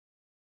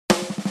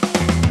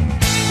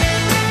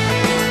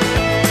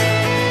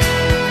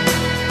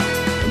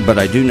But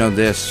I do know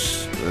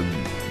this.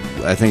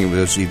 I think it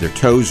was either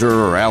Tozer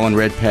or Alan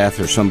Redpath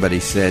or somebody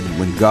said,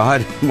 when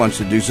God wants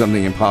to do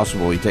something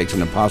impossible, he takes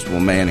an impossible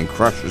man and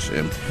crushes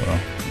him. Wow.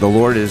 The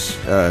Lord has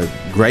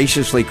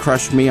graciously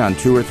crushed me on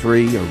 2 or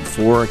 3 or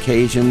 4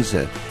 occasions,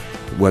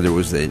 whether it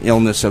was the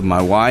illness of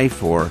my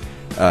wife or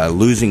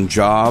losing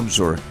jobs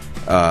or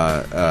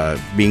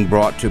being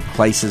brought to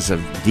places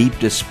of deep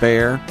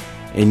despair.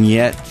 And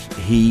yet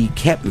he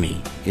kept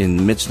me in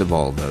the midst of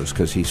all those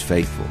because he's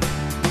faithful.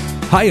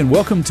 Hi, and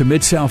welcome to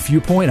Mid-South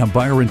Viewpoint. I'm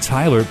Byron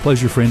Tyler.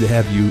 Pleasure, friend, to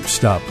have you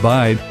stop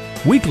by.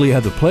 Weekly, I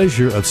have the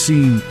pleasure of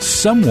seeing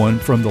someone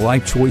from the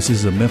Life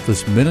Choices of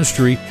Memphis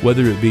ministry,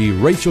 whether it be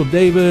Rachel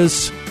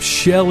Davis,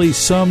 Shelley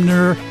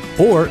Sumner,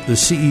 or the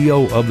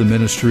CEO of the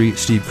ministry,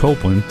 Steve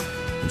Copeland.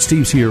 And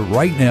Steve's here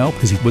right now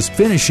because he was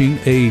finishing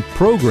a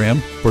program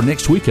for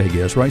next week, I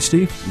guess. Right,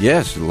 Steve?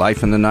 Yes,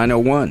 Life in the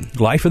 901.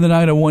 Life in the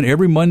 901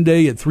 every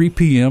Monday at 3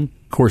 p.m.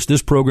 Of course,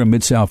 this program,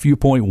 Mid-South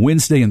Viewpoint,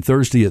 Wednesday and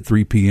Thursday at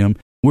 3 p.m.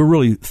 We're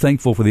really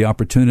thankful for the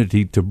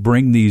opportunity to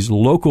bring these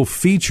local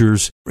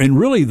features and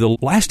really the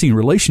lasting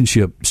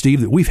relationship,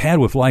 Steve, that we've had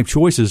with Life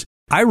Choices.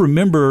 I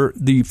remember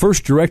the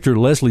first director,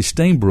 Leslie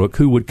Stainbrook,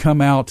 who would come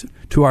out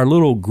to our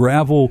little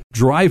gravel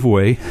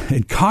driveway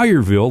in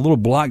Collierville, a little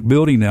block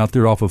building out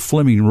there off of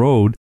Fleming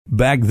Road.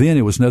 Back then,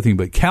 it was nothing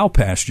but cow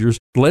pastures.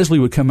 Leslie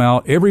would come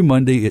out every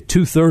Monday at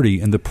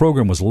 2:30, and the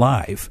program was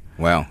live.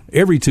 Wow.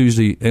 Every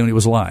Tuesday, and it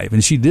was live,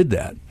 and she did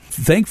that.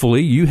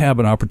 Thankfully, you have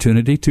an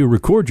opportunity to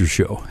record your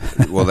show.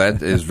 Well,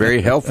 that is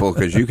very helpful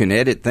because you can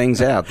edit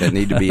things out that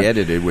need to be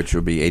edited, which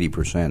will be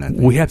 80%, I think.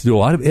 We have to do a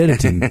lot of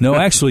editing. No,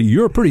 actually,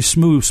 you're a pretty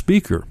smooth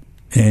speaker,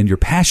 and you're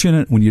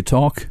passionate when you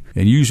talk,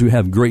 and you usually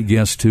have great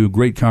guests, too,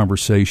 great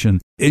conversation.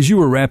 As you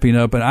were wrapping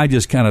up, and I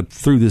just kind of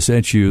threw this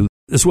at you,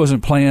 this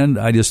wasn't planned.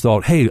 I just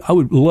thought, hey, I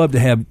would love to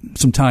have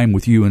some time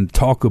with you and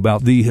talk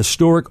about the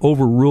historic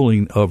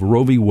overruling of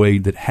Roe v.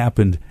 Wade that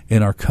happened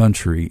in our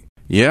country.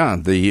 Yeah,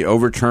 the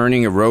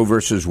overturning of Roe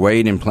versus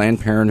Wade and Planned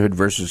Parenthood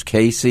versus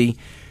Casey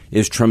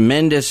is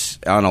tremendous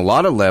on a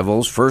lot of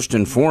levels. First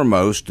and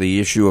foremost, the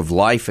issue of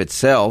life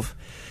itself,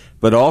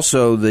 but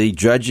also the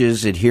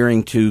judges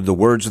adhering to the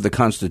words of the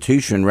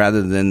Constitution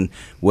rather than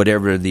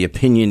whatever the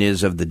opinion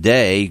is of the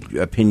day,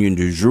 opinion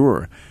du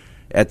jour.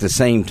 At the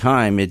same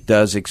time, it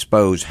does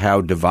expose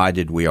how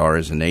divided we are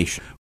as a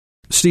nation.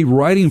 Steve,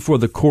 writing for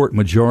the court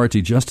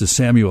majority, Justice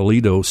Samuel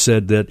Alito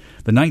said that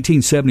the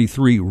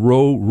 1973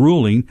 Roe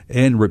ruling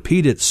and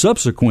repeated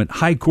subsequent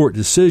high court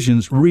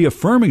decisions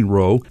reaffirming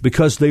Roe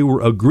because they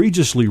were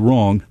egregiously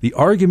wrong, the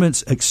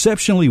arguments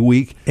exceptionally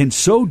weak and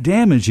so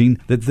damaging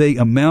that they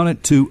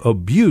amounted to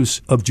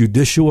abuse of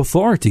judicial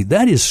authority.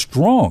 That is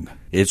strong.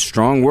 It's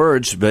strong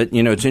words, but,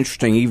 you know, it's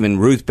interesting. Even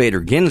Ruth Bader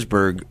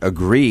Ginsburg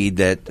agreed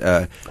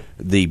that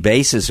the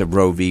basis of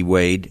Roe v.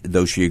 Wade,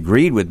 though she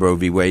agreed with Roe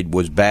v. Wade,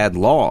 was bad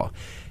law.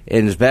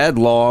 And it's bad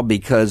law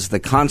because the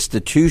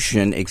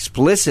Constitution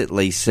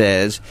explicitly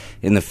says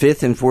in the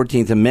 5th and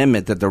 14th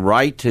Amendment that the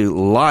right to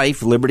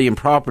life, liberty, and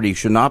property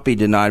should not be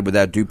denied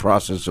without due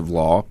process of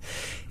law.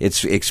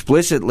 It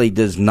explicitly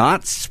does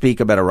not speak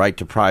about a right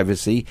to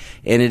privacy,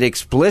 and it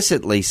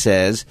explicitly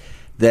says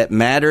that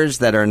matters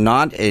that are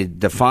not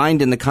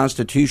defined in the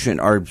Constitution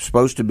are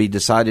supposed to be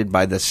decided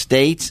by the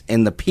states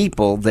and the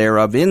people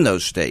thereof in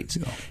those states.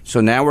 Yeah.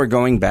 So now we're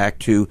going back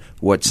to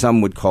what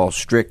some would call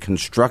strict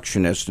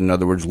constructionist, in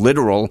other words,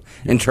 literal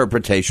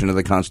interpretation of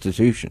the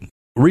Constitution.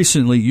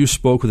 Recently, you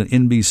spoke with an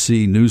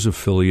NBC News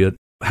affiliate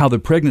how the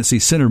pregnancy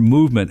center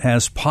movement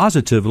has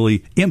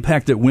positively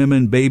impacted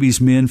women,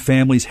 babies, men,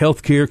 families,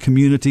 healthcare,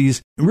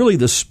 communities, and really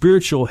the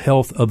spiritual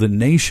health of the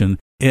nation,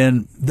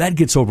 and that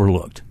gets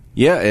overlooked.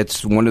 Yeah,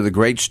 it's one of the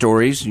great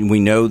stories. We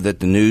know that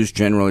the news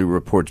generally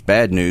reports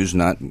bad news,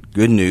 not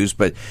good news.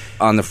 But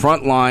on the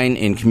front line,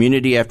 in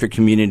community after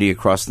community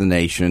across the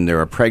nation, there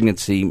are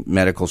pregnancy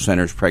medical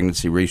centers,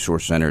 pregnancy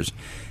resource centers.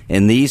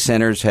 And these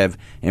centers have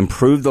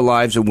improved the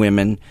lives of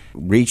women,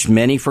 reached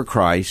many for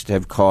Christ,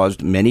 have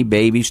caused many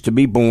babies to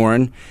be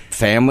born,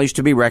 families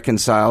to be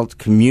reconciled,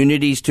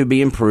 communities to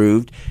be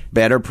improved,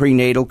 better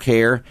prenatal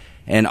care,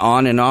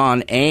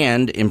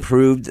 and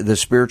improved the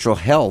spiritual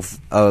health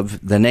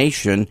of the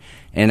nation,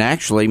 and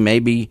actually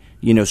maybe,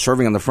 you know,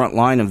 serving on the front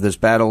line of this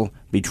battle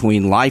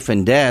between life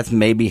and death,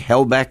 maybe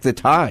held back the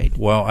tide.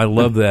 Wow, I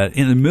love that.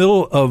 In the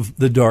middle of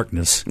the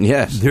darkness,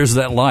 yes, there's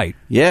that light.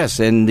 Yes,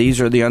 and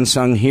these are the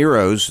unsung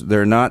heroes.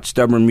 They're not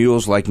stubborn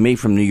mules like me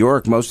from New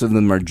York. Most of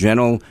them are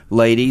gentle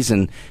ladies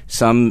and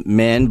some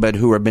men, but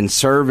who have been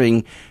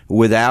serving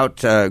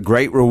without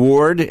great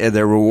reward.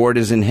 Their reward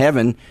is in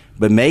heaven,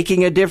 but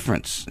making a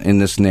difference in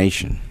this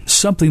nation.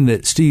 Something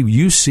that, Steve,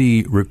 you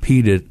see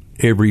repeated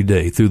every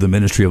day through the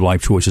ministry of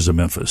Life Choices of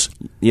Memphis.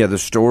 Yeah, the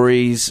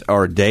stories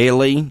are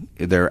daily,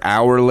 they're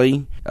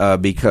hourly,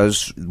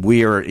 because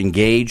we are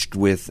engaged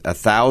with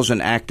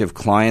 1,000 active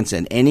clients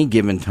at any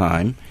given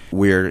time.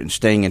 We're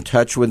staying in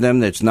touch with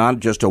them. It's not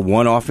just a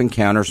one-off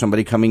encounter,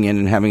 somebody coming in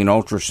and having an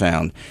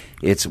ultrasound.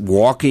 It's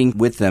walking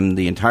with them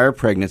the entire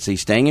pregnancy,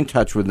 staying in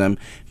touch with them,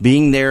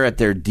 being there at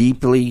their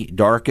deeply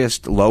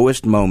darkest,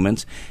 lowest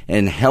moments,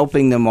 and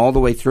helping them all the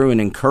way through and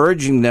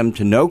encouraging them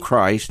to know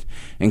Christ,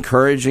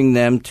 encouraging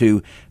them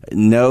to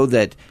know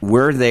that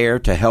we're there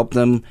to help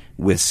them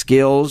with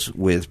skills,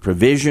 with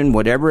provision,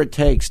 whatever it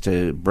takes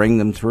to bring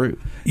them through.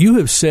 You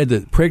have said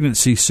that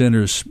pregnancy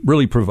centers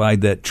really provide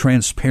that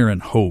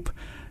transparent hope,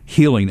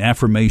 healing,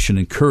 affirmation,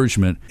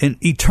 encouragement, and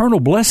eternal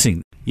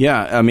blessing.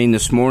 Yeah, I mean,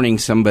 this morning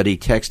somebody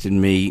texted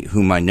me,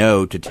 whom I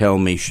know, to tell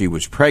me she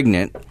was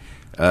pregnant.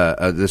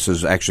 This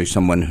is actually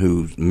someone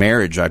whose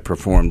marriage I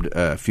performed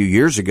a few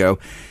years ago.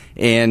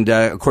 And,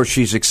 of course,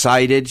 she's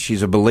excited.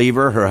 She's a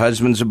believer. Her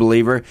husband's a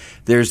believer.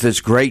 There's this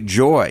great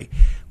joy.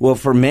 Well,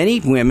 for many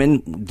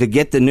women, to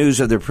get the news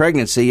of their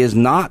pregnancy is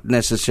not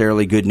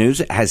necessarily good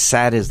news, as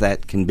sad as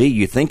that can be.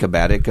 You think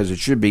about it, because it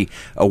should be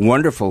a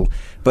wonderful,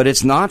 but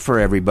it's not for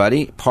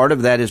everybody. Part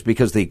of that is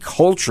because the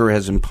culture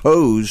has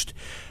imposed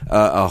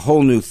a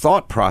whole new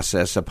thought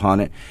process upon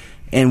it.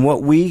 And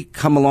what we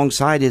come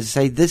alongside is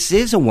say, this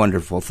is a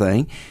wonderful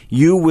thing.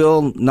 You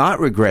will not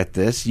regret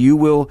this. You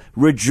will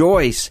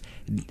rejoice.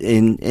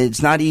 And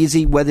it's not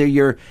easy whether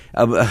you're,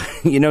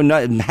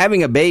 not,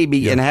 having a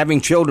baby and having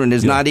children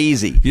is not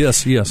easy.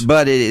 Yes, yes.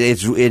 But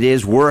it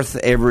is worth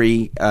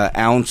every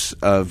ounce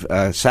of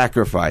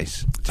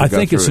sacrifice. I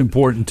think it's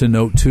important to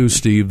note, too,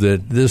 Steve,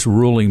 that this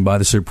ruling by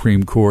the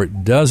Supreme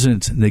Court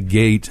doesn't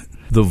negate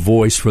the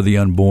voice for the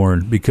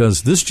unborn,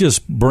 because this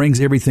just brings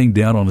everything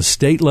down on a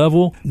state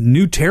level,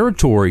 new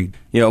territory.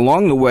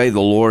 Along the way, the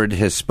Lord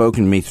has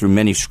spoken to me through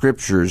many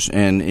scriptures,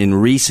 and in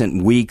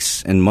recent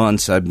weeks and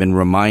months, I've been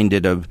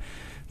reminded of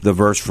the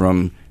verse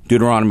from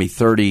Deuteronomy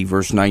 30,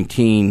 verse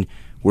 19,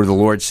 where the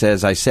Lord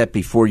says, I set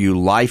before you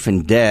life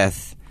and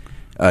death,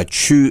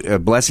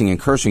 blessing and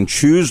cursing.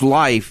 Choose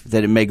life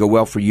that it may go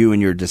well for you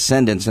and your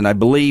descendants. And I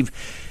believe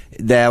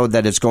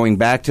that it's going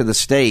back to the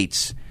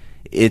states.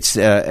 It's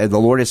the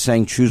Lord is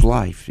saying, choose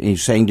life. And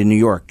He's saying to New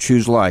York,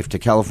 choose life. To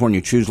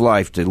California, choose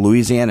life. To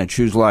Louisiana,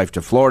 choose life.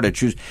 To Florida,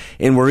 choose.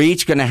 And we're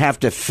each going to have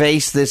to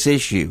face this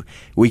issue.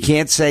 We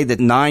can't say that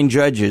 9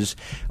 judges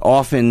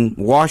off in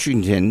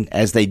Washington,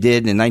 as they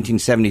did in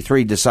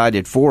 1973,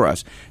 decided for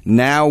us.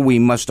 Now we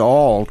must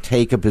all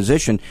take a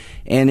position,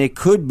 and it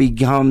could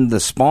become the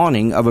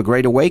spawning of a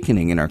great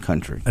awakening in our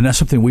country. And that's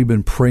something we've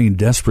been praying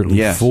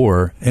desperately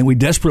for, and we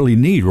desperately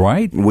need,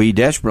 right? We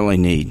desperately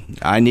need.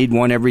 I need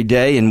one every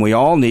day, and we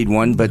all need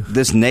one, but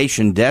this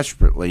nation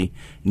desperately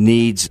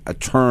needs a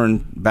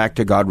turn back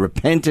to God,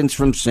 repentance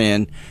from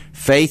sin,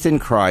 faith in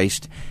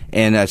Christ,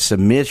 and a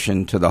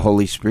submission to the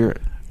Holy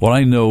Spirit. Well,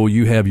 I know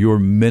you have your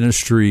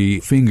ministry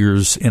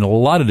fingers in a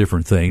lot of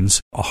different things,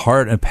 a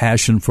heart and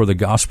passion for the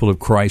gospel of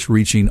Christ,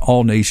 reaching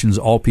all nations,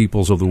 all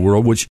peoples of the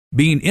world, which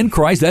being in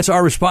Christ, that's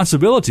our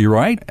responsibility,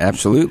 right?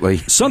 Absolutely.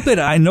 Something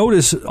I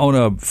noticed on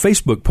a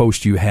Facebook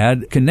post you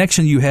had,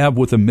 connection you have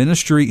with a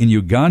ministry in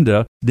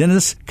Uganda,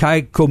 Dennis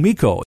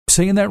Kaikomiko.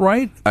 Saying that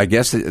right? I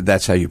guess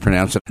that's how you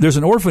pronounce it. There's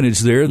an orphanage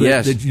there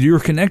that you're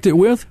connected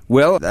with?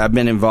 Well, I've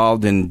been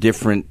involved in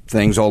different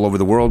things all over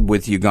the world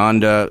with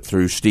Uganda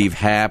through Steve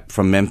Happ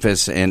from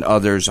Memphis and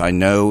others I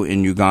know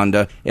in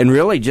Uganda. And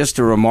really just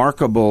a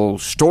remarkable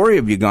story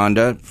of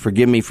Uganda.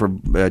 Forgive me for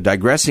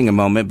digressing a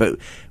moment, but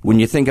when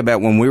you think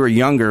about when we were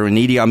younger and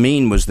Idi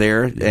Amin was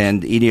there,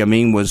 and Idi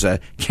Amin was a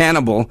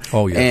cannibal,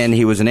 and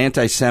he was an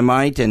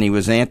anti-Semite, and he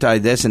was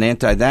anti-this and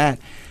anti-that.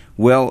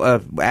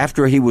 Well,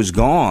 after he was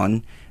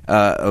gone,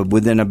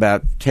 within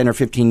about 10 or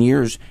 15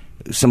 years,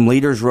 some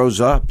leaders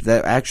rose up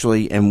that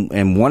actually,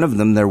 and one of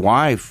them, their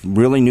wife,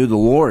 really knew the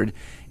Lord,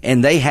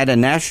 and they had a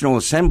national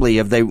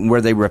assembly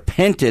where they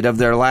repented of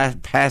their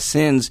past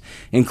sins,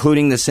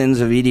 including the sins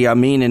of Idi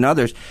Amin and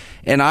others.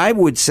 And I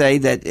would say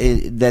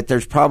that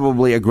there's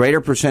probably a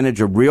greater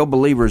percentage of real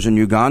believers in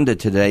Uganda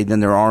today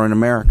than there are in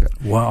America.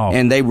 Wow.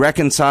 And they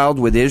reconciled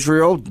with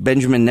Israel.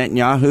 Benjamin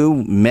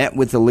Netanyahu met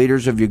with the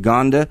leaders of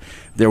Uganda.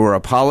 There were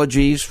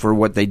apologies for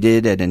what they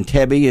did at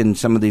Entebbe and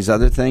some of these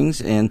other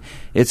things, and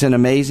it's an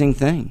amazing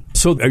thing.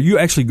 So are you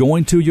actually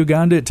going to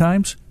Uganda at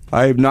times?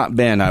 I have not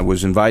been. I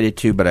was invited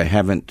to, but I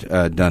haven't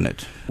done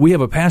it. We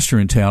have a pastor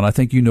in town. I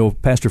think you know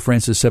Pastor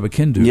Francis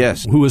Sebakindu,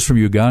 yes, who was from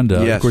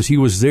Uganda. Yes. Of course, he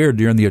was there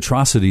during the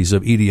atrocities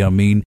of Idi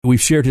Amin.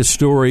 We've shared his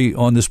story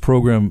on this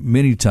program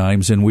many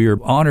times, and we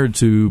are honored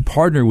to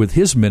partner with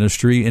his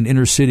ministry in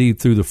Inner City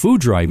through the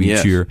food drive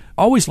each year.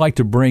 I always like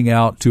to bring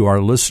out to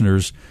our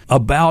listeners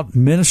about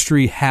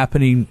ministry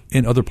happening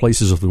in other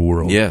places of the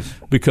world. Yes.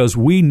 Because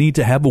we need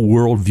to have a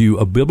worldview,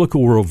 a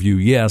biblical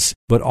worldview, yes,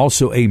 but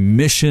also a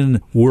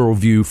mission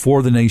worldview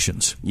for the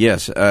nations.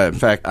 Yes. In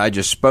fact, I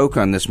just spoke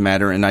on this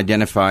matter and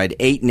identified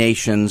 8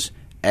 nations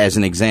as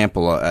an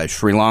example.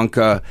 Sri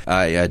Lanka,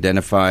 I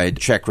identified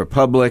Czech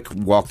Republic,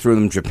 walked through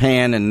them,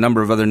 Japan, and a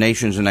number of other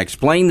nations, and I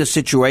explained the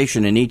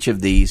situation in each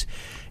of these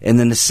and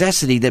the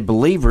necessity that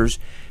believers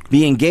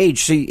be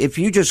engaged. See, if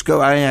you just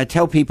go, I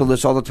tell people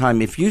this all the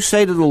time, if you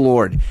say to the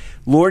Lord,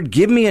 Lord,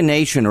 give me a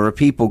nation or a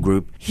people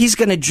group, he's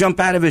going to jump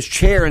out of his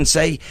chair and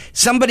say,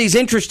 somebody's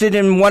interested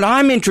in what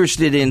I'm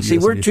interested in. See,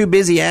 we're too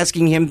busy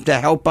asking him to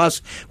help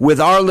us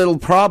with our little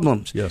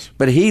problems. Yes.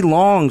 But he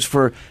longs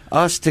for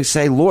us to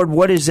say, Lord,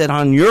 what is it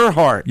on your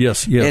heart?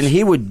 Yes. And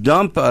he would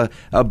dump a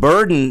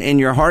burden in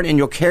your heart, and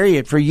you'll carry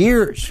it for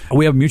years.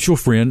 We have a mutual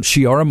friend,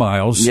 Shiara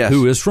Miles,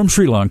 who is from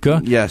Sri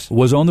Lanka,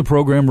 was on the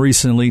program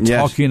recently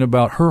talking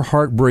about her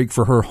heartbreak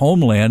for her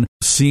homeland,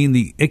 seeing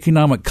the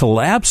economic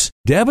collapse,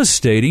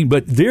 devastating.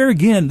 But there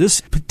again,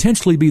 this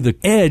potentially be the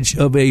edge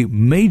of a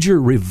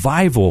major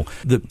revival.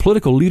 The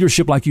political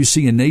leadership, like you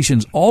see in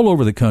nations all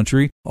over the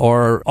country,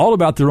 are all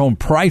about their own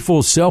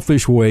prideful,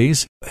 selfish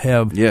ways,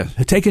 have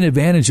taken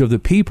advantage of the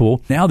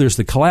people. Now there's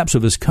the collapse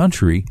of this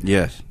country.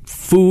 Yes.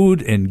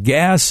 Food and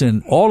gas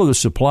and all of the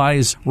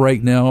supplies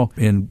right now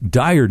in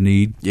dire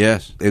need.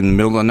 Yes. In the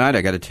middle of the night,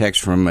 I got a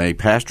text from a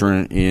pastor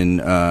in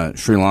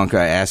Sri Lanka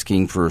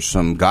asking for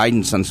some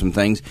guidance on some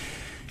things.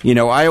 You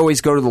know, I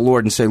always go to the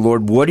Lord and say,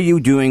 Lord, what are you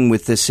doing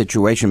with this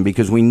situation?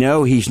 Because we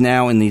know he's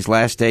now in these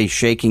last days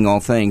shaking all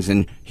things.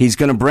 And he's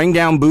going to bring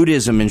down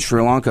Buddhism in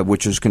Sri Lanka,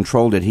 which has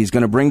controlled it. He's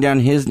going to bring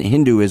down his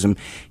Hinduism.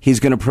 He's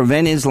going to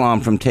prevent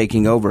Islam from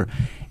taking over.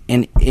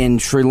 And in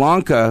Sri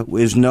Lanka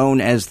is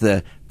known as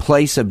the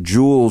place of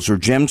jewels or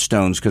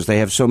gemstones because they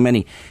have so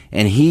many.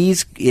 And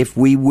if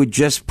we would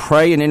just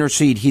pray and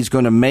intercede, he's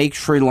going to make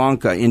Sri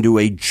Lanka into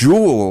a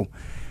jewel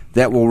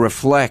that will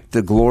reflect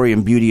the glory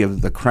and beauty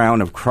of the crown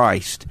of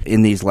Christ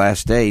in these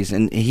last days.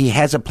 And he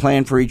has a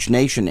plan for each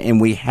nation, and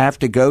we have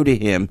to go to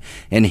him,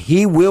 and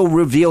he will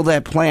reveal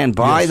that plan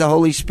by the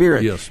Holy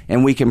Spirit,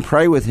 and we can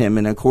pray with him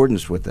in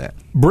accordance with that.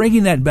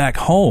 Bringing that back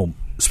home,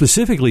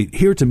 specifically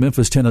here to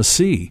Memphis,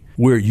 Tennessee,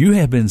 where you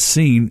have been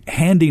seen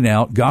handing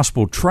out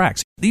gospel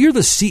tracts. You're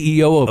the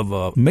CEO of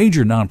a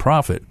major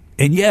nonprofit,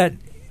 and yet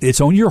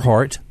it's on your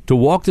heart to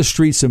walk the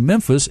streets of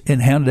Memphis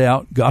and hand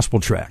out gospel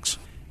tracts.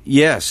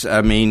 Yes,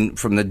 I mean,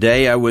 from the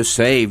day I was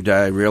saved,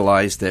 I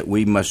realized that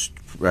we must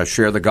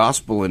share the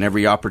gospel in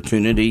every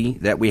opportunity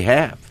that we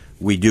have.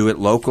 We do it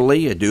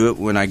locally. I do it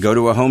when I go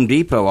to a Home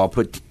Depot. I'll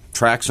put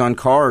tracts on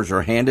cars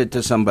or hand it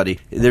to somebody.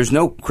 There's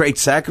no great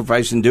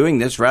sacrifice in doing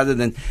this rather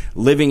than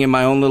living in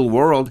my own little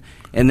world.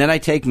 And then I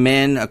take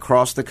men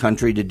across the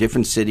country to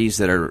different cities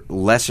that are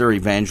lesser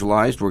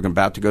evangelized. We're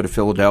about to go to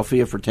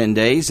Philadelphia for 10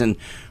 days, and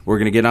we're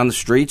going to get on the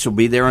streets. We'll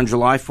be there on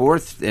July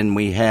 4th, and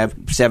we have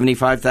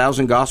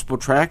 75,000 gospel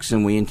tracts,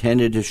 and we intend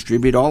to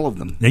distribute all of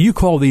them. Now, you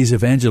call these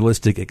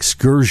evangelistic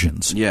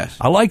excursions. Yes.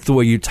 I like the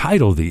way you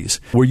title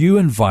these, where you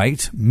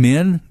invite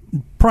men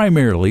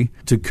primarily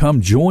to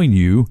come join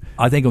you.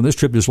 I think on this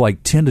trip there's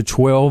like 10 to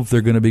 12 they're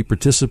going to be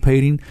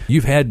participating.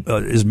 You've had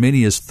as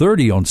many as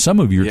 30 on some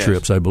of your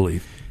trips, I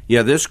believe.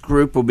 Yeah, this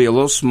group will be a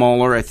little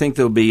smaller. I think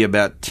there'll be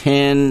about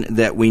 10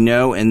 that we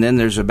know, and then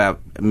there's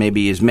about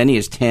maybe as many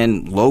as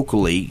 10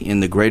 locally in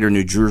the greater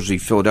New Jersey,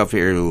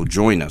 Philadelphia area who will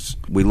join us.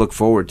 We look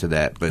forward to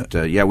that. But,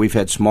 we've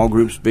had small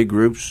groups, big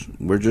groups.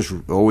 We're just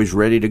always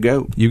ready to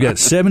go. You've got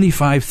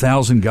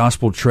 75,000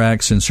 gospel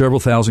tracts and several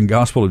thousand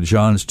Gospel of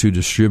Johns to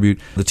distribute.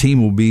 The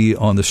team will be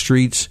on the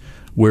streets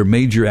where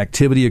major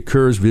activity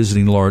occurs,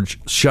 visiting large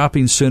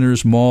shopping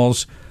centers,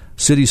 malls,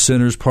 city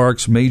centers,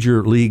 parks,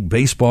 Major League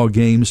Baseball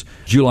games,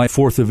 July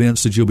 4th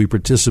events that you'll be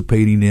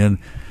participating in.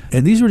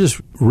 And these are just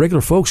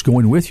regular folks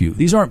going with you.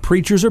 These aren't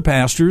preachers or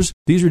pastors.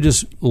 These are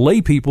just lay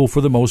people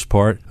for the most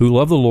part who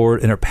love the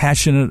Lord and are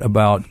passionate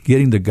about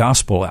getting the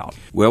gospel out.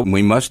 Well,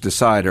 we must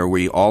decide, are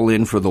we all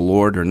in for the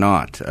Lord or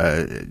not?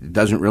 It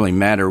doesn't really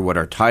matter what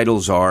our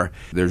titles are.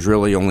 There's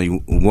really only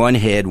one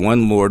head,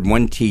 one Lord,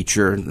 one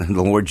teacher,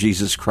 the Lord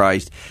Jesus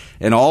Christ.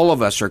 And all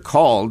of us are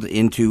called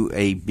into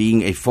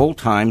being a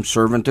full-time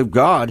servant of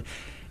God.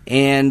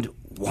 And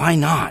why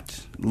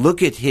not?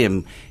 Look at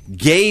him.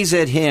 Gaze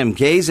at him.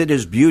 Gaze at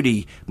his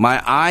beauty.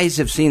 My eyes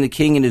have seen the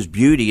King in his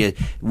beauty.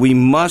 We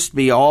must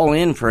be all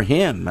in for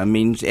him. I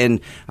mean,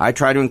 and I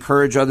try to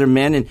encourage other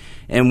men.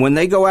 And when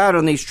they go out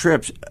on these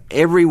trips,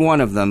 every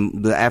one of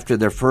them, after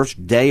their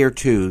first day or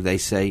two, they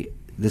say,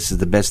 this is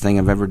the best thing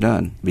I've ever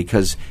done.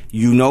 Because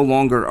you no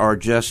longer are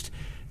just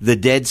the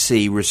Dead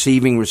Sea,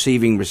 receiving.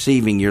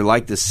 You're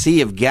like the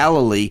Sea of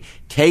Galilee,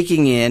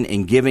 taking in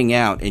and giving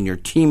out, and you're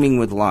teeming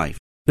with life.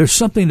 There's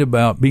something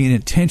about being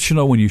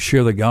intentional when you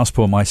share the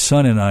gospel. My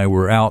son and I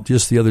were out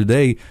just the other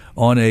day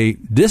on a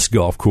disc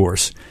golf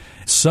course.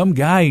 Some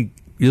guy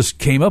just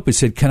came up and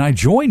said, "Can I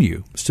join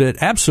you?" I said,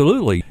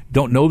 "Absolutely."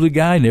 Don't know the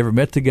guy, never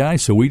met the guy,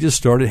 so we just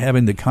started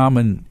having the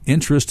common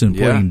interest in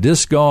playing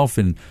disc golf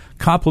and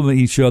compliment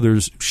each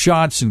other's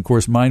shots. And, of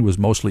course, mine was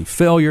mostly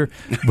failure.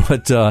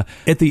 But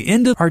at the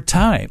end of our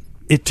time,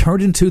 it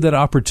turned into that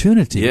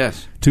opportunity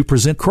to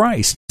present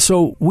Christ.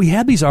 So we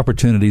have these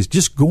opportunities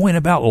just going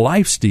about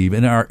life, Steve,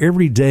 in our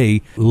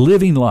everyday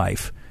living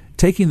life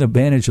taking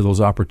advantage of those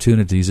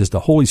opportunities as the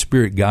Holy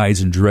Spirit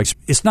guides and directs.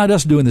 It's not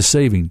us doing the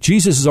saving.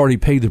 Jesus has already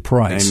paid the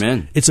price.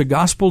 Amen. It's a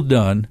gospel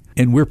done,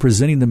 and we're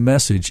presenting the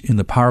message in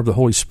the power of the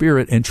Holy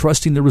Spirit and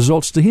trusting the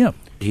results to Him.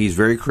 He's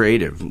very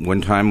creative.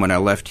 One time when I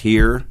left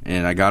here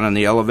and I got on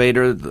the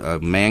elevator, a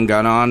man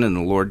got on and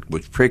the Lord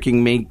was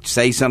pricking me,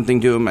 say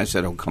something to him. I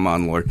said, "Oh, come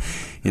on, Lord."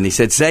 And he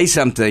said, "Say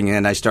something."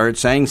 And I started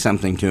saying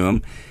something to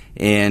him.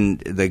 And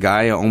the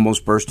guy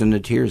almost burst into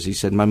tears. He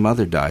said, "My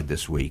mother died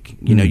this week."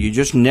 You know, you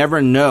just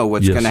never know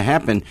what's going to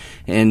happen.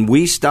 And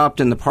we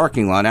stopped in the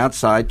parking lot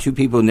outside, two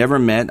people who never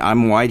met.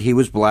 I'm white, he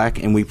was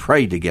black, and we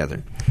prayed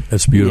together.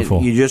 That's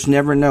beautiful. You just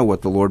never know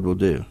what the Lord will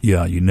do.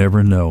 Yeah, you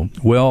never know.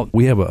 Well,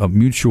 we have a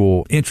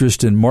mutual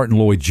interest in Martin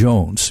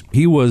Lloyd-Jones.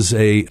 He was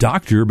a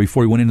doctor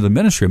before he went into the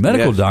ministry, a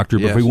medical doctor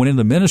before he went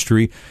into the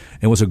ministry,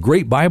 and was a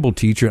great Bible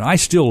teacher. And I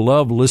still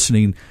love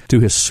listening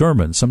to his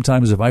sermons.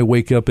 Sometimes if I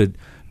wake up at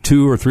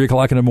 2 or 3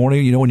 o'clock in the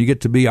morning, you know, when you get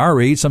to be our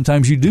age,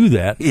 sometimes you do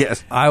that.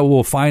 Yes. I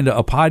will find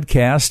a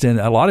podcast, and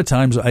a lot of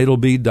times it'll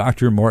be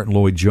Dr. Martin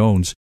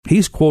Lloyd-Jones.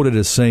 He's quoted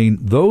as saying,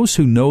 "Those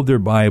who know their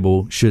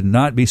Bible should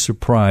not be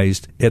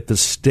surprised at the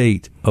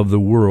state of the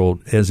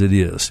world as it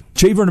is."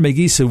 J. Vernon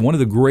McGee said one of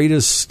the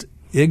greatest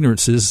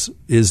ignorances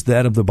is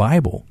that of the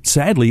Bible.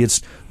 Sadly,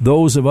 it's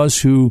those of us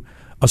who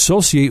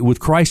associate with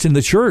Christ in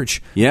the church.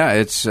 Yeah,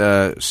 it's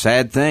a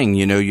sad thing.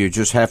 You know, you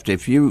just have to,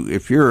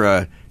 if you're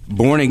a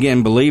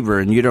born-again believer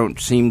and you don't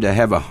seem to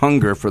have a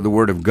hunger for the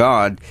Word of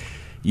God,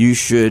 you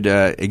should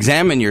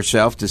examine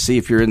yourself to see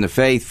if you're in the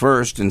faith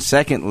first. And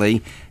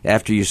secondly,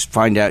 after you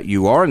find out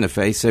you are in the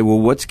faith, say, well,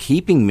 what's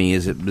keeping me?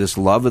 Is it this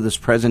love of this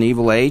present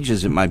evil age?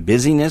 Is it my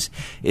busyness?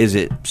 Is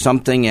it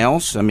something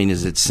else? I mean,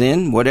 is it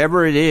sin?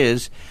 Whatever it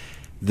is,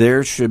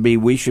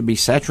 we should be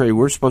saturated.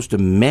 We're supposed to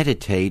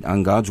meditate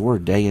on God's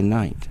Word day and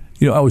night.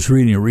 You know, I was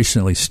reading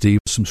recently, Steve,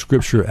 some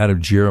scripture out of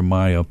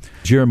Jeremiah.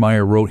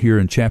 Jeremiah wrote here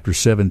in chapter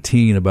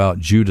 17 about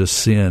Judah's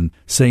sin,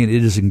 saying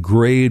it is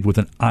engraved with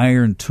an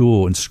iron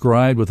tool,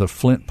 inscribed with a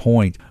flint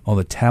point on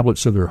the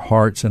tablets of their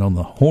hearts and on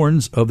the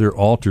horns of their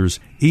altars.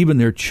 Even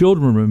their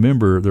children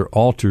remember their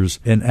altars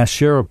and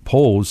Asherah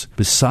poles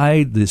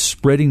beside the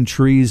spreading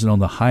trees and on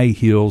the high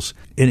hills.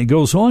 And it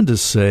goes on to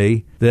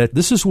say that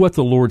this is what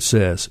the Lord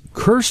says: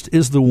 "Cursed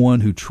is the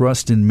one who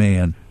trusts in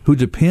man, who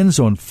depends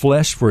on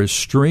flesh for his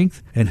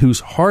strength, and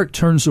whose heart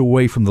turns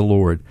away from the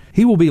Lord.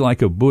 He will be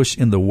like a bush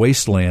in the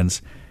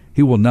wastelands.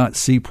 He will not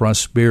see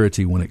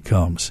prosperity when it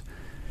comes."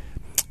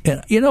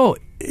 And, you know,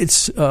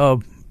 it's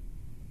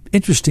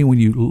interesting when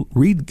you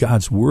read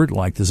God's Word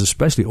like this,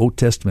 especially Old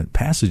Testament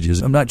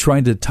passages. I'm not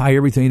trying to tie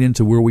everything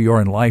into where we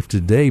are in life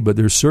today, but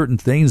there's certain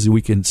things that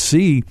we can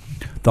see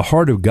the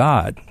heart of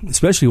God,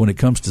 especially when it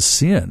comes to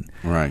sin.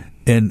 Right.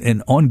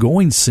 And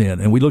ongoing sin.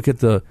 And we look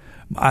at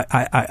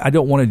I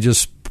don't want to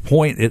just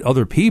point at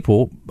other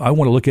people. I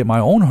want to look at my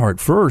own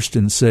heart first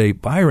and say,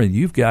 Byron,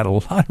 you've got a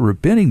lot of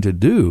repenting to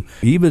do.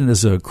 Even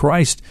as a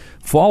Christ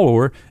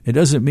follower, it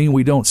doesn't mean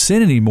we don't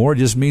sin anymore. It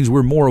just means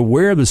we're more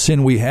aware of the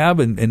sin we have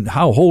and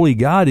how holy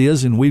God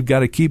is, and we've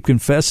got to keep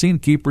confessing,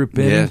 keep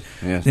repenting,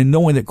 and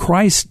knowing that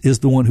Christ is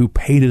the one who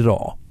paid it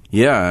all.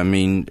 Yeah, I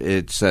mean,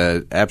 it's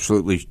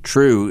absolutely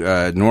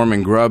true.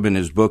 Norman Grubb, in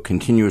his book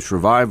Continuous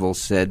Revival,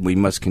 said we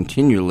must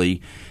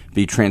continually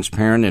be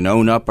transparent and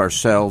own up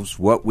ourselves,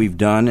 what we've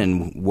done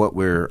and what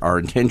our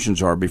intentions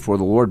are before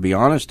the Lord. Be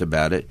honest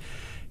about it.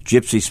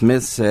 Gypsy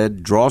Smith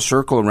said, draw a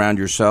circle around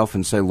yourself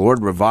and say,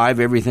 Lord, revive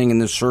everything in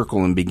this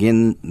circle, and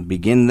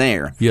begin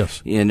there.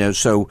 Yes. You know,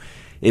 so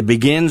it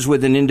begins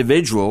with an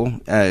individual.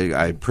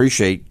 I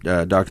appreciate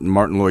Dr.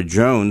 Martin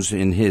Lloyd-Jones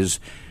in his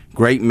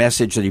great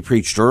message that he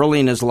preached early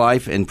in his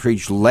life and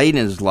preached late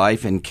in his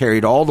life and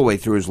carried all the way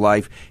through his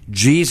life,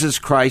 Jesus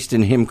Christ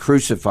and Him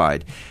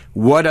crucified.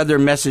 What other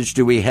message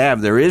do we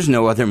have? There is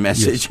no other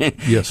message.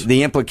 Yes.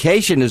 The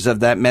implications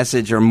of that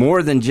message are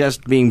more than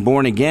just being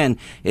born again.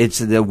 It's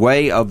the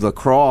way of the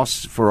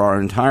cross for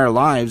our entire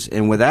lives,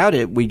 and without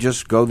it, we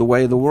just go the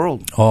way of the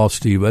world. Oh,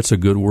 Steve, that's a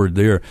good word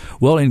there.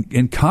 Well,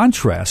 in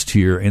contrast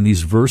here in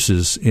these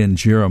verses in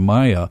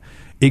Jeremiah,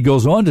 it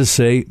goes on to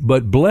say,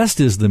 but blessed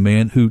is the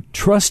man who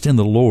trusts in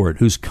the Lord,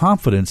 whose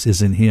confidence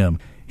is in Him.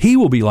 He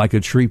will be like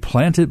a tree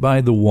planted by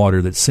the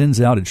water that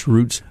sends out its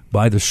roots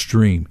by the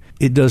stream.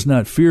 It does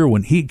not fear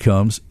when heat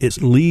comes.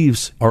 Its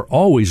leaves are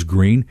always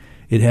green.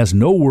 It has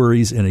no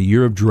worries in a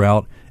year of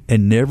drought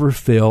and never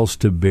fails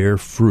to bear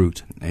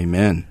fruit.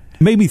 Amen.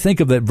 It made me think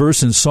of that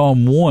verse in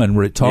Psalm 1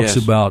 where it talks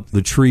about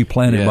the tree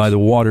planted by the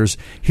waters.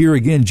 Here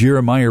again,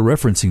 Jeremiah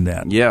referencing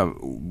that. Yeah,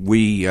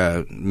 we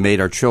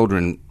made our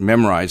children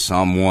memorize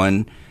Psalm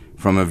 1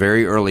 from a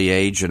very early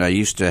age, and I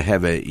used to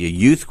have a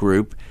youth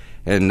group,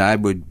 and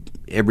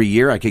every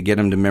year I could get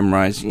them to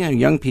memorize. You know,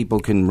 young people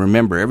can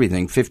remember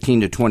everything,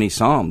 15 to 20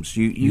 Psalms.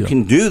 You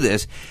can do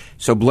this.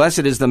 So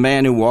blessed is the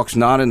man who walks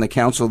not in the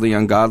counsel of the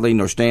ungodly,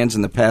 nor stands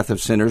in the path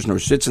of sinners, nor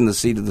sits in the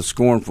seat of the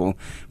scornful.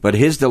 But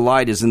his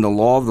delight is in the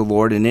law of the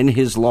Lord, and in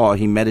his law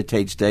he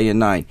meditates day and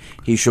night.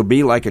 He shall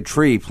be like a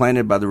tree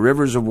planted by the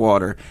rivers of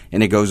water,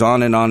 and it goes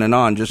on and on and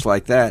on, just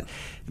like that.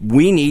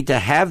 We need to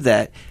have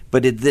that.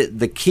 But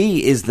the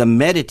key is the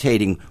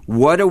meditating.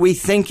 What are we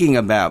thinking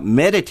about?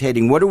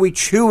 Meditating. What are we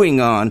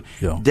chewing on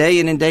day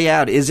in and day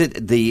out? Is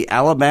it the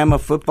Alabama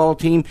football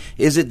team?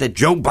 Is it that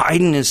Joe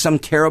Biden is some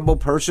terrible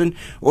person?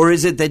 Or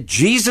is it that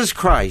Jesus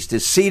Christ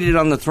is seated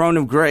on the throne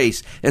of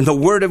grace and the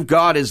Word of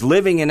God is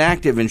living and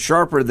active and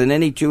sharper than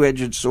any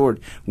two-edged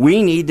sword?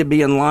 We need to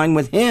be in line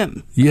with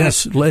Him.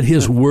 Yes, let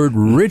His Word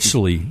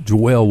richly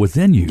dwell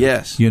within you.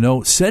 Yes.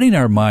 Setting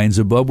our minds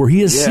above where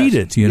He is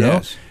seated,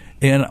 Yes.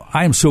 And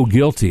I am so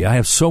guilty. I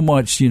have so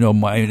much, in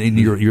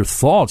your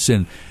thoughts.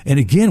 And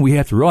again, we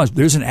have to realize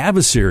there's an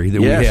adversary that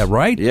we have,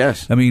 right?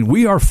 Yes. I mean,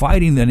 we are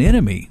fighting an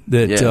enemy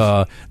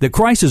that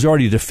Christ has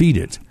already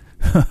defeated.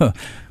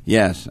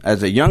 Yes.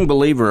 As a young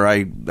believer,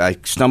 I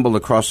stumbled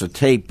across a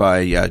tape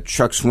by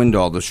Chuck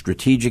Swindoll, The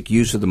Strategic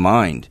Use of the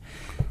Mind.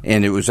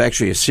 And it was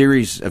actually a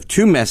series of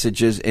 2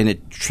 messages, and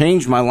it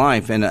changed my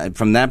life. And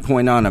from that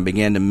point on, I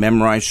began to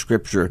memorize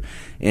Scripture.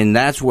 And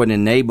that's what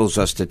enables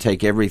us to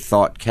take every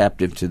thought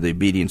captive to the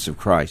obedience of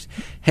Christ.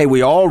 Hey,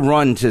 we all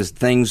run to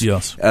things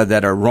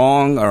that are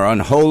wrong or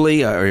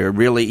unholy or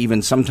really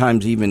even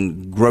sometimes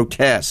even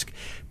grotesque.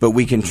 But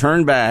we can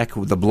turn back,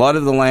 the blood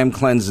of the Lamb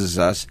cleanses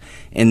us,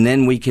 and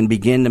then we can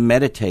begin to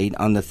meditate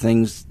on the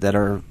things that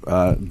are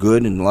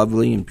good and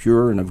lovely and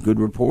pure and of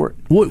good report.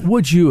 What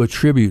would you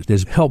attribute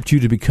has helped you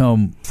to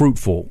become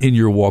fruitful in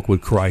your walk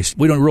with Christ?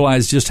 We don't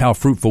realize just how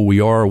fruitful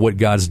we are or what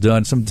God's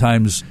done.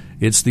 Sometimes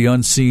it's the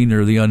unseen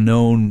or the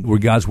unknown where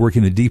God's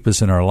working the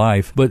deepest in our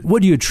life. But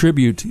what do you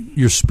attribute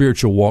your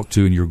spiritual walk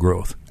to in your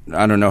growth?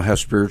 I don't know how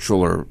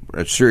spiritual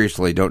or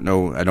seriously don't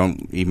know. I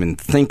don't even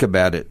think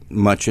about it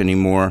much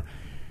anymore.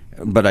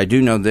 But I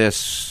do know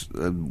this,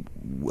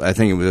 I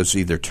think it was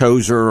either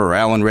Tozer or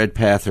Alan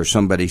Redpath or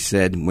somebody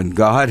said, when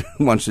God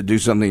wants to do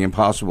something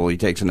impossible, He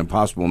takes an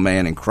impossible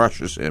man and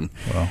crushes him.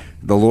 Wow.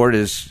 The Lord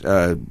has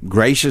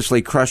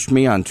graciously crushed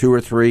me on 2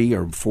 or 3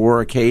 or 4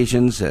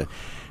 occasions,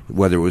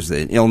 whether it was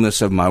the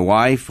illness of my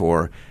wife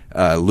or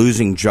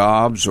losing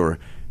jobs or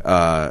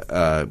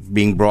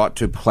being brought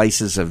to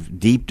places of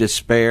deep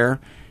despair.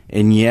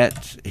 And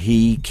yet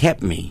He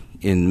kept me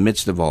in the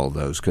midst of all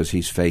those because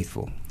He's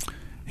faithful.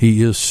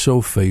 He is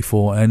so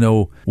faithful. I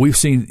know we've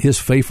seen His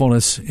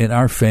faithfulness in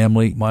our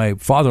family. My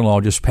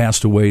father-in-law just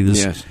passed away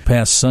this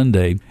past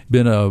Sunday.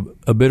 Been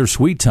a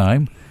bittersweet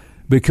time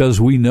because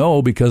we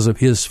know because of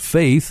his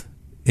faith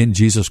in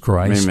Jesus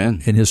Christ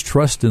and his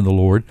trust in the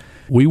Lord,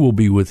 we will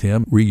be with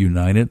Him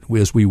reunited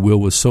as we will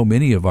with so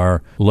many of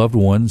our loved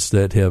ones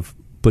that have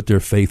put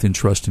their faith and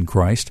trust in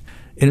Christ.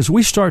 And as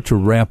we start to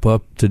wrap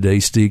up today,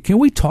 Steve, can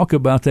we talk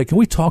about that? Can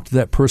we talk to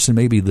that person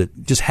maybe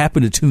that just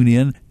happened to tune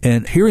in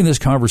and hearing this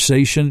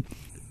conversation?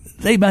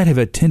 They might have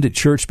attended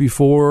church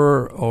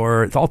before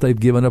or thought they've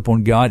given up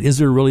on God. Is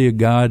there really a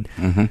God?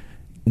 Mm-hmm.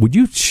 Would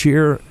you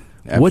share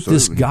what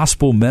this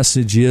gospel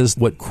message is,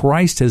 what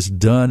Christ has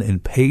done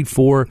and paid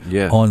for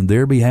on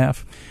their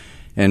behalf?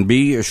 And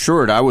be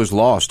assured, I was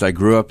lost. I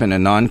grew up in a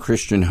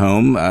non-Christian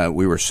home.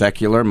 We were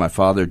secular. My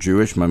father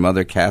Jewish, my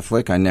mother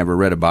Catholic. I never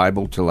read a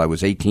Bible till I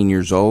was 18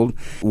 years old.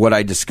 What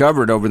I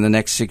discovered over the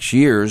next 6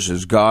 years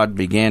is God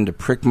began to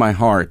prick my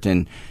heart,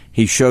 and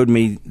He showed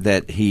me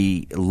that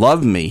He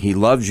loved me. He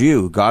loves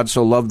you. God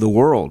so loved the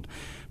world.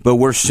 But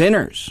we're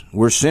sinners.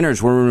 We're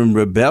sinners. We're in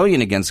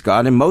rebellion against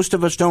God, and most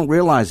of us don't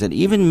realize it.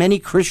 Even many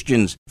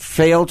Christians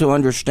fail to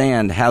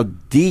understand how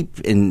deep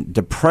and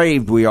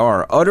depraved we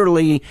are,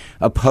 utterly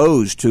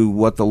opposed to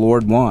what the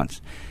Lord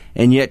wants.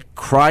 And yet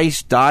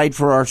Christ died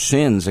for our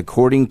sins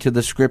according to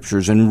the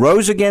Scriptures and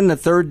rose again the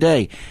 3rd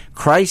day.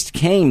 Christ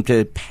came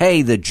to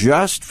pay the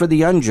just for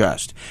the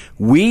unjust.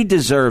 We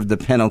deserve the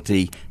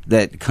penalty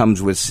that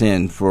comes with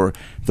sin, for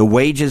the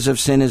wages of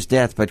sin is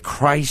death, but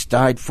Christ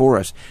died for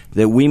us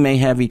that we may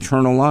have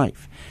eternal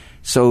life.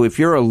 So if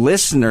you're a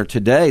listener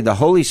today, the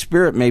Holy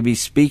Spirit may be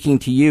speaking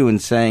to you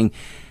and saying,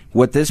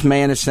 what this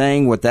man is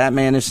saying, what that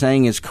man is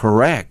saying is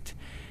correct.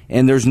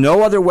 And there's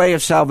no other way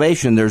of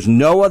salvation. There's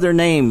no other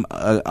name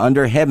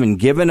under heaven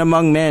given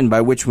among men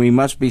by which we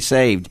must be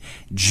saved.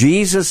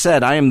 Jesus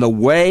said, I am the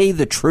way,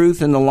 the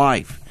truth, and the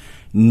life.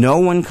 No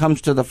one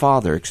comes to the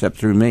Father except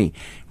through me.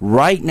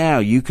 Right now,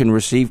 you can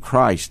receive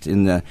Christ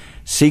in the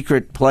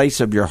secret place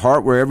of your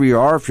heart, wherever you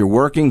are. If you're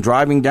working,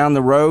 driving down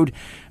the road,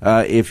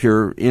 if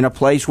you're in a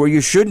place where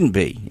you shouldn't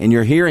be, and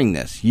you're hearing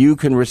this, you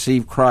can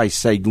receive Christ.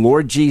 Say,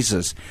 Lord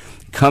Jesus,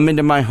 come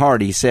into my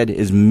heart. He said,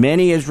 as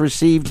many as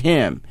received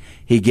Him,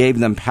 He gave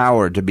them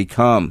power to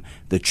become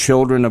the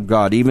children of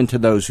God, even to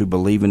those who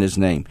believe in His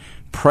name.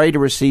 Pray to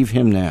receive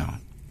Him now.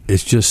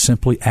 It's just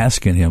simply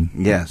asking Him,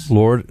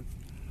 Lord,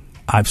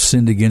 I've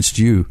sinned against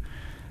you.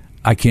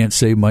 I can't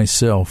save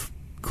myself.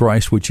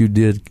 Christ, what you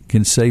did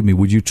can save me.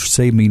 Would you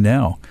save me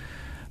now?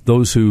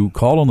 Those who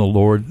call on the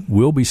Lord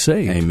will be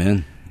saved.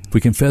 Amen. If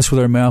we confess with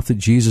our mouth that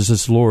Jesus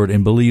is Lord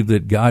and believe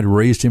that God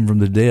raised Him from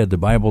the dead, the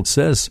Bible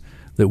says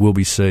that we'll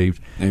be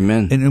saved.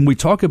 Amen. And we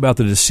talk about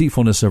the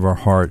deceitfulness of our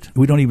heart.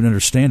 We don't even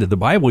understand it. The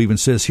Bible even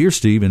says here,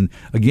 Steve, and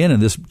again in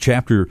this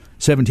chapter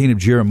 17 of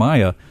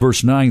Jeremiah,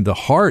 verse 9, the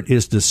heart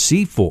is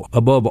deceitful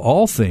above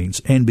all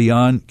things and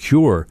beyond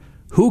cure.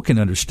 Who can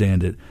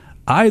understand it?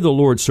 I, the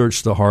Lord,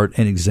 search the heart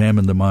and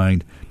examine the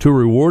mind, to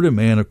reward a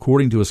man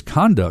according to his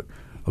conduct,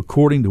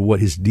 according to what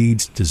his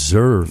deeds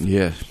deserve.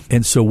 Yes.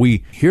 And so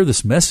we hear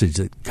this message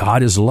that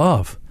God is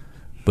love,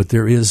 but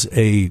there is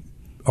a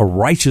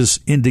righteous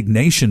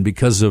indignation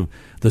because of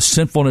the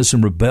sinfulness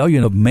and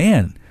rebellion of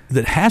man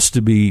that has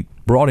to be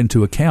brought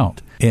into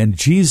account. And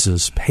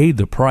Jesus paid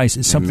the price.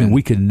 It's something Amen.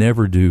 we could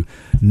never do.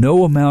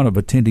 No amount of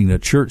attending a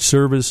church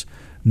service,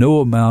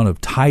 no amount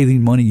of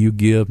tithing money you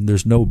give,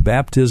 there's no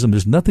baptism,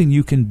 there's nothing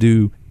you can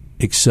do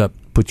except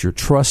put your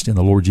trust in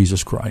the Lord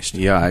Jesus Christ.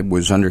 Yeah, I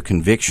was under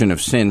conviction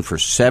of sin for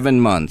 7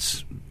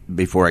 months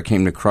before I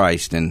came to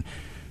Christ. And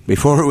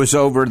before it was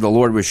over, the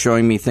Lord was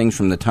showing me things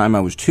from the time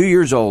I was 2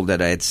 years old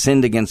that I had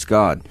sinned against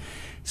God.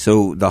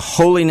 So the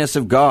holiness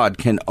of God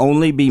can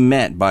only be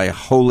met by a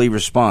holy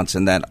response,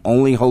 and that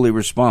only holy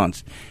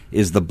response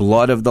is the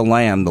blood of the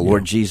Lamb, the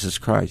Lord Jesus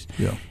Christ.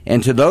 Yeah.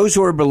 And to those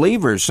who are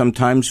believers,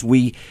 sometimes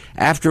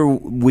after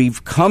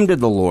we've come to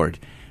the Lord,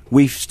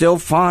 we still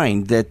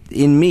find that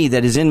in me,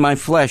 that is in my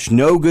flesh,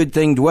 no good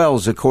thing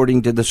dwells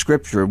according to the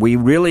Scripture. We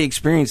really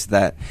experience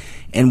that.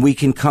 And we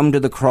can come to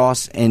the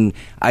cross and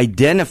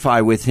identify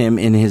with him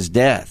in his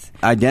death,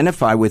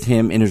 identify with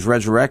him in his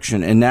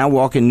resurrection, and now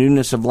walk in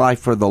newness of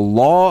life. For the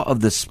law of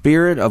the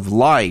Spirit of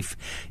life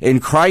in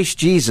Christ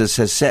Jesus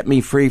has set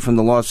me free from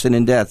the law of sin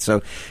and death.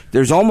 So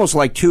there's almost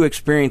like two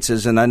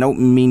experiences, and I don't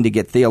mean to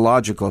get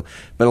theological,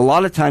 but a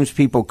lot of times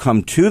people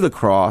come to the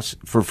cross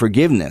for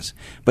forgiveness,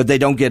 but they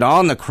don't get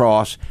on the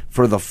cross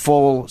for the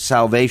full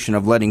salvation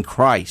of letting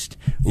Christ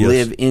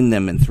live in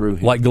them and through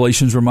him. Like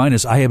Galatians remind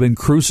us, I have been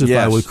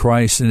crucified with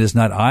Christ, and it is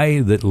not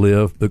I that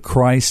live, but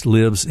Christ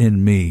lives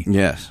in me.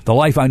 Yes. The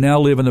life I now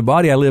live in the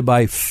body, I live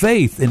by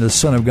faith in the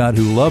Son of God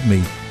who loved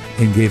me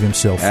and gave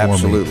himself for me.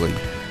 Absolutely.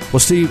 Well,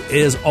 Steve,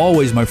 as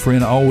always, my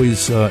friend, I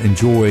always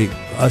enjoy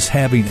us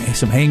having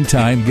some hang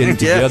time, getting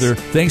together.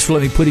 Thanks for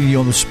putting you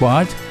on the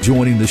spot,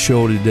 joining the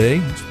show today.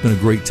 It's been a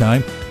great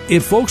time.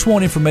 If folks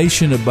want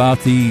information about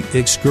the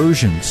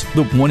excursions,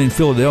 the one in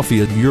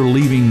Philadelphia, you're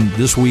leaving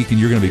this week and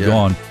you're going to be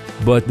gone,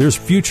 but there's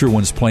future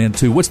ones planned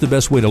too. What's the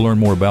best way to learn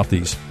more about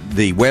these?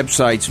 The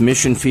website's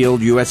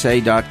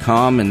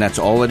missionfieldusa.com, and that's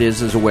all it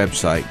is a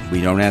website. We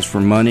don't ask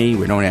for money.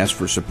 We don't ask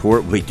for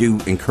support. We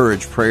do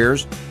encourage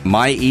prayers.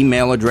 My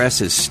email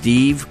address is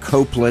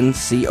stevecoplin,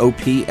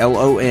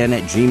 COPLON,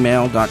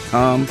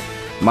 @gmail.com.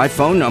 My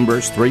phone number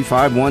is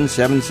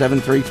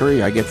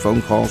 351-7733. I get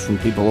phone calls from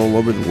people all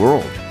over the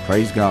world.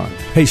 Praise God.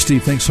 Hey,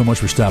 Steve, thanks so much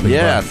for stopping by.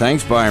 Yeah,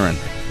 thanks, Byron.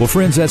 Well,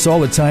 friends, that's all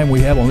the time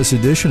we have on this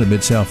edition of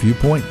Mid-South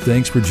Viewpoint.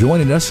 Thanks for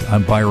joining us.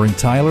 I'm Byron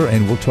Tyler,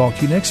 and we'll talk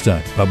to you next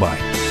time.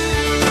 Bye-bye.